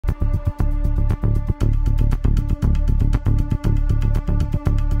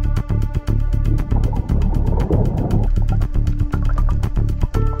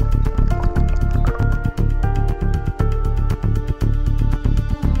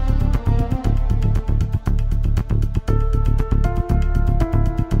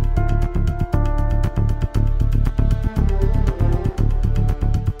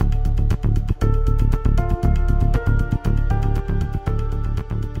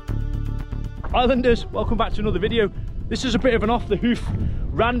Islanders, welcome back to another video. This is a bit of an off the hoof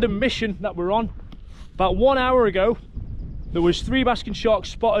random mission that we're on. About 1 hour ago there was 3 basking sharks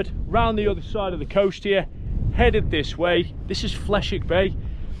spotted round the other side of the coast here, headed this way. This is Fleshick Bay,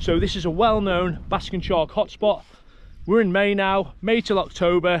 so this is a well-known basking shark hotspot. We're in May now, May till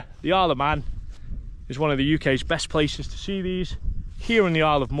October. The Isle of Man is one of the UK's best places to see these, here in the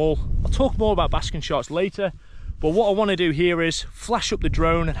Isle of Mull. I'll talk more about basking sharks later, but what I want to do here is flash up the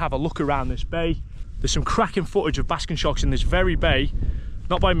drone and have a look around this bay. There's some cracking footage of basking sharks in this very bay,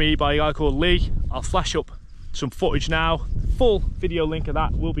 not by me, by a guy called Lee. I'll flash up some footage now. Full video link of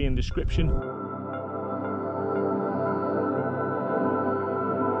that will be in the description.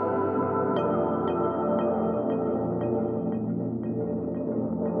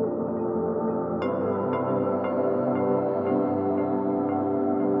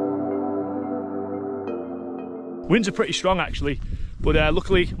 Winds are pretty strong actually, but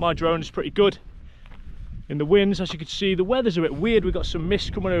luckily my drone is pretty good in the winds. As you can see, the weather's a bit weird. We've got some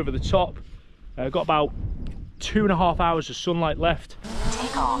mist coming over the top. Got about 2.5 hours of sunlight left.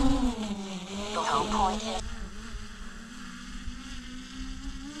 Take off. The home point is...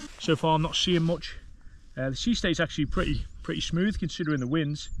 So far I'm not seeing much. The sea state's actually pretty smooth considering the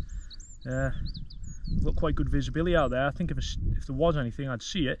winds. Got quite good visibility out there. I think if there was anything I'd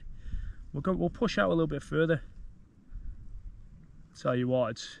see it. We'll push out a little bit further. Tell you what,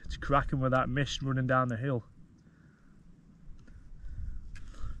 it's cracking with that mist running down the hill.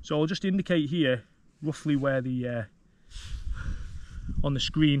 So I'll just indicate here roughly where the on the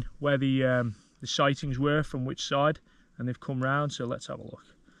screen where the sightings were from which side, and they've come round. So let's have a look.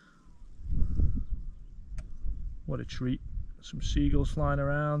 What a treat! Some seagulls flying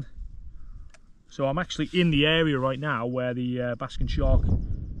around. So I'm actually in the area right now where the basking shark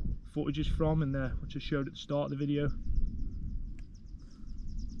footage is from, and which I showed at the start of the video.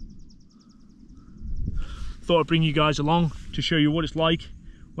 Thought I'd bring you guys along to show you what it's like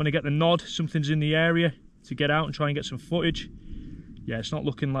when I get the nod, something's in the area, to get out and try and get some footage. Yeah, it's not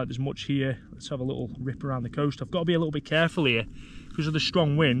looking like there's much here. Let's have a little rip around the coast. I've got to be a little bit careful here because of the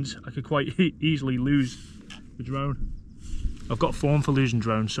strong winds. I could quite easily lose the drone. I've got form for losing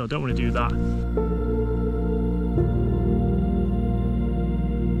drones, so I don't want to do that.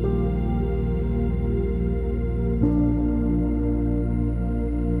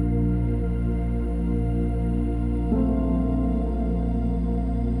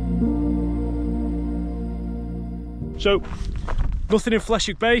 So, nothing in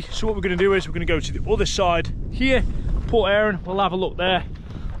Fleshick Bay, so what we're going to do is we're going to go to the other side here, Port Erin. We'll have a look there.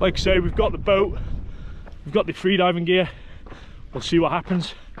 Like I say, we've got the boat, we've got the freediving gear. We'll see what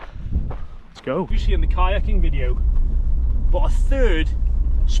happens. Let's go. You see in the kayaking video, but a third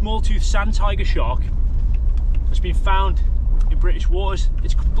small-toothed sand tiger shark has been found in British waters.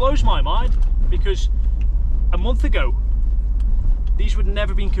 It blows my mind because a month ago, these would have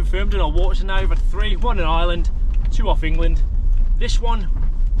never been confirmed in our waters, and now we've had 3, 1 in Ireland, 2 off England. This one,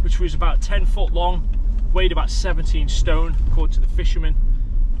 which was about 10 foot long, weighed about 17 stone, according to the fishermen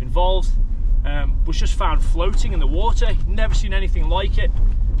involved, was just found floating in the water. Never seen anything like it.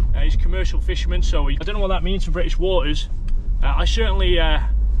 He's a commercial fisherman, so I don't know what that means for British waters. I certainly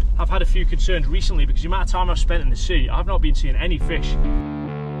have had a few concerns recently because the amount of time I've spent in the sea, I've not been seeing any fish.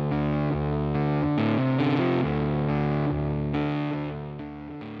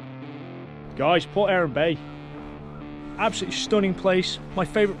 Guys, Port Erin Bay. Absolutely stunning place, my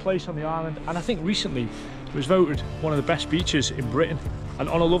favourite place on the island, and I think recently it was voted one of the best beaches in Britain, and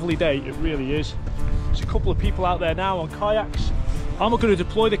on a lovely day it really is. There's a couple of people out there now on kayaks. I'm not going to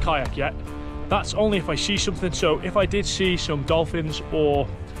deploy the kayak yet. That's only if I see something. So if I did see some dolphins or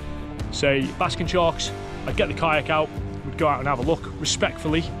say basking sharks, I'd get the kayak out, would go out and have a look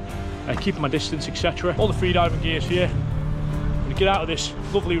respectfully, keeping my distance, etc. All the freediving gear's here. I'm going to get out of this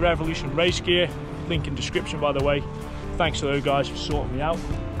lovely Revolution race gear, link in description by the way. Thanks to those guys for sorting me out.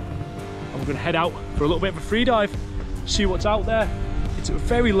 And we're going to head out for a little bit of a free dive, see what's out there. It's a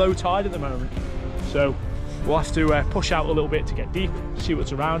very low tide at the moment, so we'll have to push out a little bit to get deep, see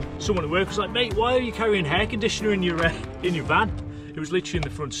what's around. Someone at work was like, mate, why are you carrying air conditioner in your van? It was literally in the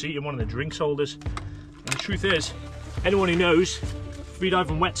front seat in one of the drinks holders. And the truth is, anyone who knows,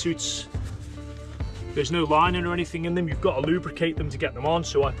 freediving wetsuits, there's no lining or anything in them. You've got to lubricate them to get them on,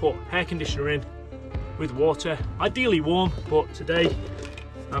 so I put air conditioner in with water, ideally warm, but today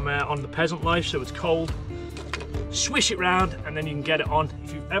I'm on the peasant life, so it's cold. Swish it round and then you can get it on.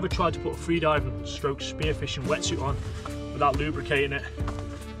 If you've ever tried to put a freediving stroke spearfishing wetsuit on without lubricating it,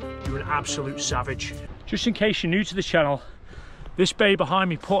 you're an absolute savage. Just in case you're new to the channel, this bay behind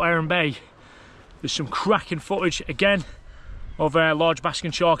me, Port Erin Bay, there's some cracking footage again of large basking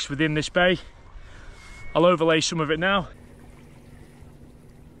sharks within this bay. I'll overlay some of it now.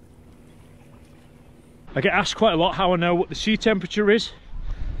 I get asked quite a lot how I know what the sea temperature is.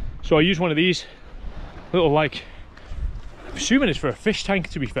 So I use one of these little, like, I'm assuming it's for a fish tank,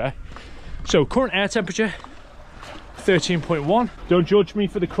 to be fair. So current air temperature, 13.1. Don't judge me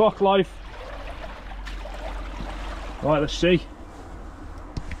for the croc life. Right, let's see.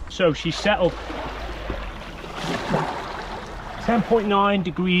 So she's settled 10.9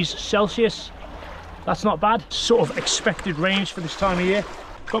 degrees Celsius. That's not bad. Sort of expected range for this time of year.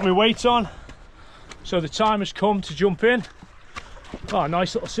 Got my weights on. So the time has come to jump in. Oh,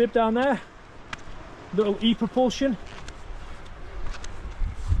 nice little sib down there. Little E-propulsion.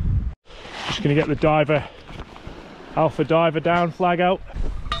 Just gonna get the diver, alpha diver down flag out.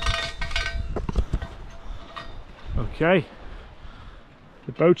 Okay.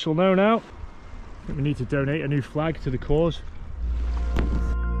 The boats will know now. I think we need to donate a new flag to the cause.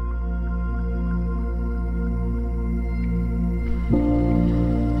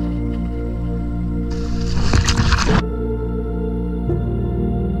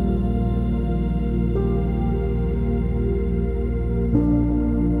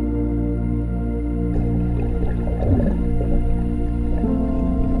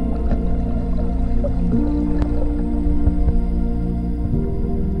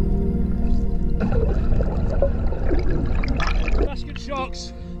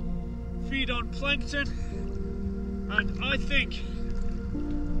 Sharks feed on plankton, and I think,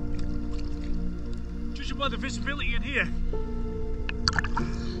 judging by the visibility in here,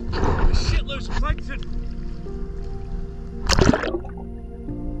 there's shitloads of plankton.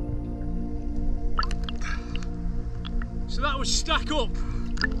 So that would stack up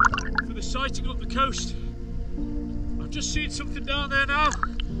for the sighting up the coast. I've just seen something down there now.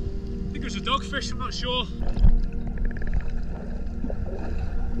 I think it was a dogfish, I'm not sure.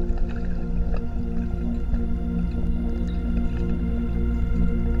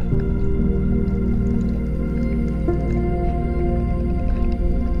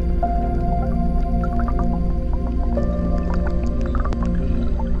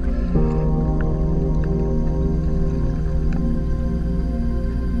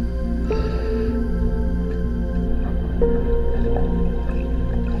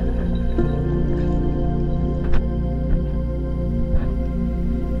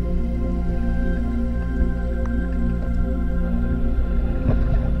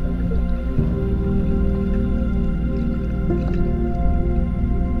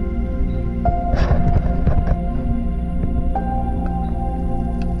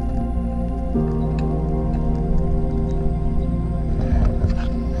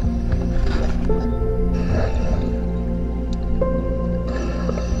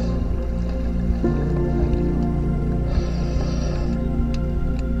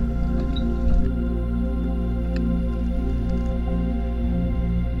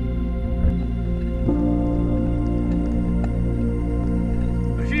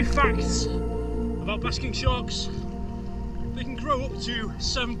 Facts about basking sharks: they can grow up to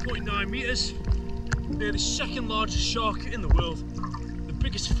 7.9 meters. They're the second largest shark in the world, the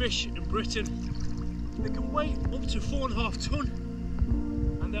biggest fish in Britain. They can weigh up to 4.5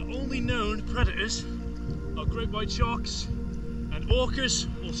 ton, and their only known predators are great white sharks and orcas,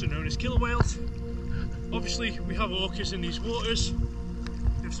 also known as killer whales. Obviously we have orcas in these waters.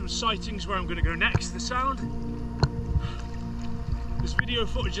 There's some sightings where I'm going to go next, the Sound. There's video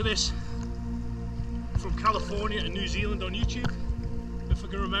footage of this from California and New Zealand on YouTube. If I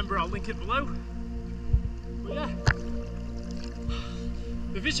can remember, I'll link it below. But yeah,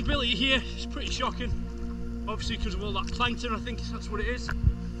 the visibility here is pretty shocking. Obviously because of all that plankton, I think that's what it is.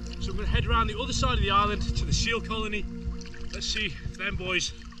 So I'm going to head around the other side of the island to the seal colony. Let's see if them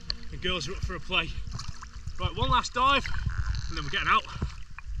boys and girls are up for a play. Right, one last dive and then we're getting out.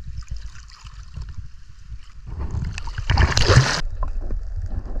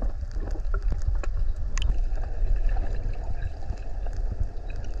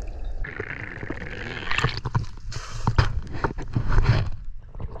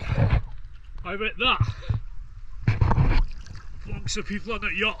 I bet that belongs to people on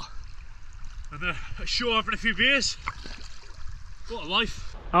that yacht and they're ashore having a few beers. What a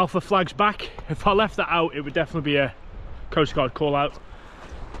life. Alpha flag's back. If I left that out, it would definitely be a Coast Guard call out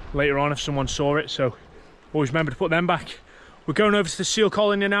later on if someone saw it, so always remember to put them back. We're going over to the seal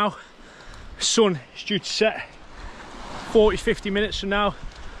colony now. Sun is due to set 40-50 minutes from now,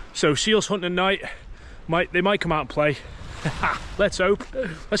 so seals hunting at night, they might come out and play. Let's hope.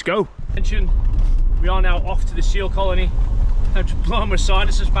 Let's go. We are now off to the seal colony. I'm just blowing my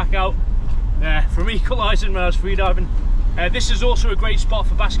sinuses back out from equalising when I was freediving. This is also a great spot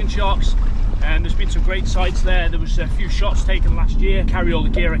for basking sharks. and there's been some great sights there. There was a few shots taken last year. Carry all the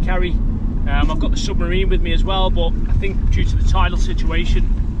gear I carry. I've got the submarine with me as well, but I think due to the tidal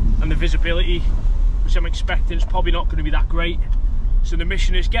situation and the visibility, which I'm expecting, it's probably not going to be that great. So the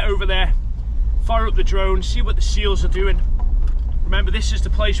mission is get over there, fire up the drone, see what the seals are doing. Remember, this is the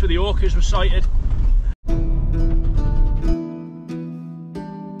place where the orcas were sighted.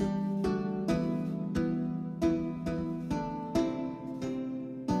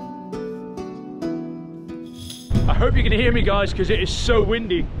 I hope you can hear me, guys, because it is so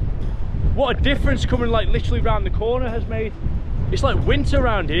windy. What a difference coming like literally around the corner has made. It's like winter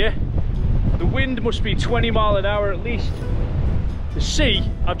around here. The wind must be 20 miles an hour at least. The sea,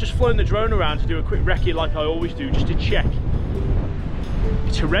 I've just flown the drone around to do a quick recce like I always do, just to check.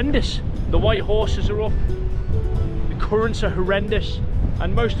 It's horrendous. The white horses are up, the currents are horrendous,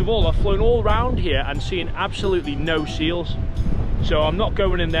 and most of all, I've flown all around here and seen absolutely no seals. So I'm not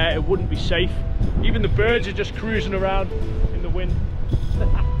going in there, it wouldn't be safe. Even the birds are just cruising around in the wind.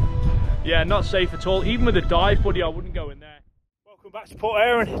 Yeah, not safe at all. Even with a dive buddy, I wouldn't go in there. Welcome back to Port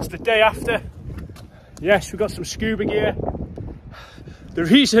Erin. It's the day after. Yes, we've got some scuba gear. The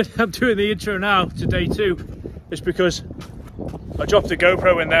reason I'm doing the intro now to day 2 is because I dropped the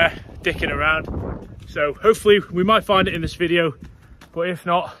GoPro in there, dicking around. So hopefully we might find it in this video, but if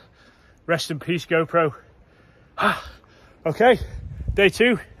not, rest in peace GoPro. Okay, day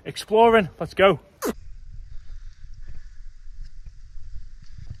 2, exploring, let's go.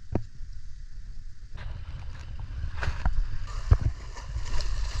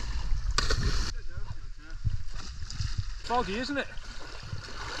 Foggy, isn't it?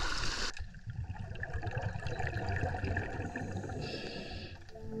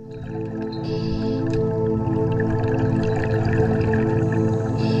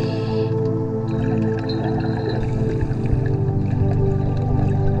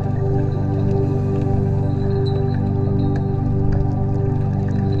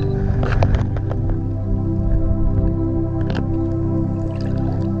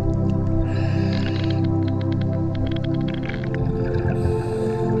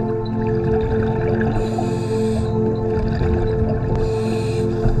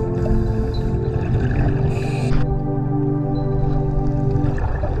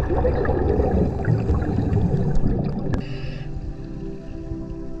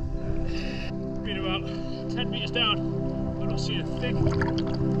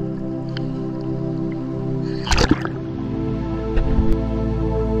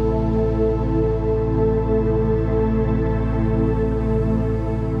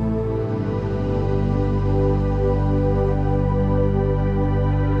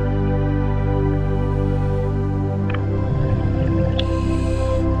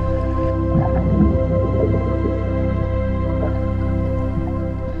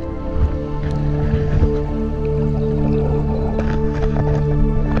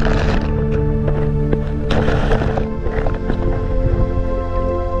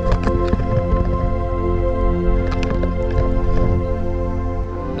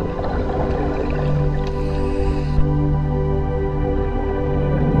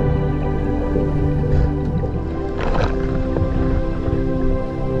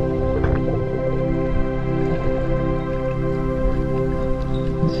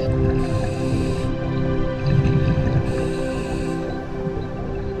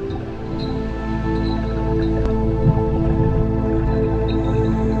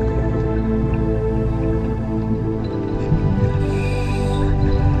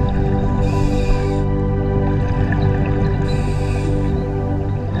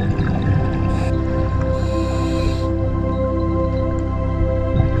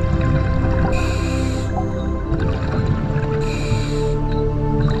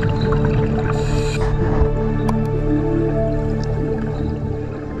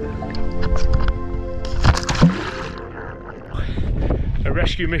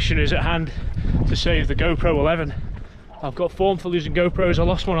 Rescue mission is at hand to save the GoPro 11. I've got form for losing GoPros. I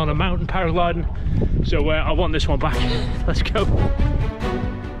lost one on a mountain paragliding, so I want this one back. Let's go.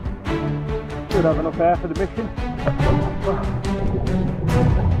 Should have enough air for the mission.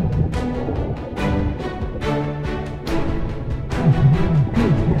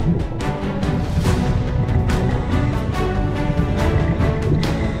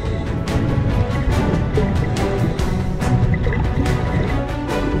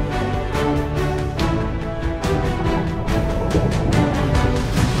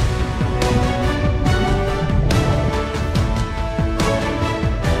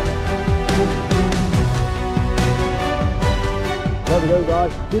 There we go,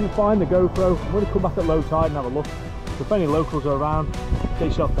 guys. Didn't find the GoPro. I'm going to come back at low tide and have a look. If any locals are around, get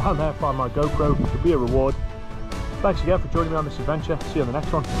yourself down there, find my GoPro, it'll be a reward. Thanks again for joining me on this adventure. See you on the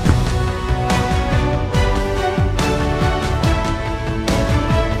next one.